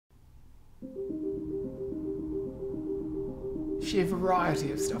sheer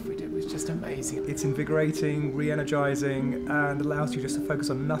variety of stuff we did was just amazing. It's invigorating, re-energising, and allows you just to focus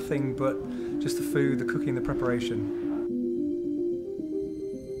on nothing but just the food, the cooking, the preparation.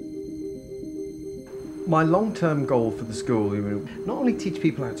 My long-term goal for the school, not only teach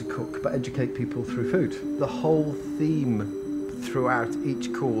people how to cook, but educate people through food. The whole theme throughout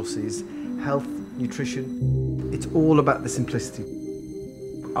each course is health, nutrition. It's all about the simplicity.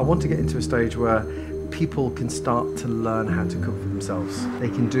 I want to get into a stage where people can start to learn how to cook for themselves. They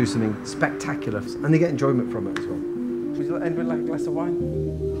can do something spectacular and they get enjoyment from it as well. Would you end with like a glass of wine?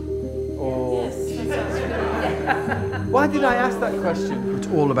 Or... Yes. Why did I ask that question? It's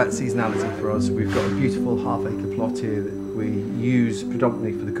all about seasonality for us. We've got a beautiful half-acre plot here that we use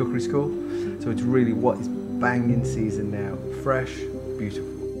predominantly for the cookery school. So it's really what is bang in season now. Fresh, beautiful.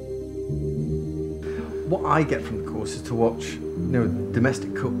 What I get from the course is to watch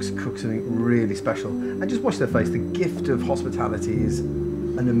domestic cooks cook something really special and just watch their face. The gift of hospitality is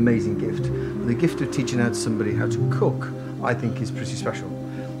an amazing gift. The gift of teaching somebody how to cook, I think, is pretty special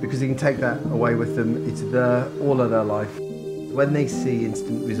because they can take that away with them. It's there all of their life. When they see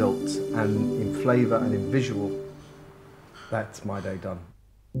instant results and in flavour and in visual, that's my day done.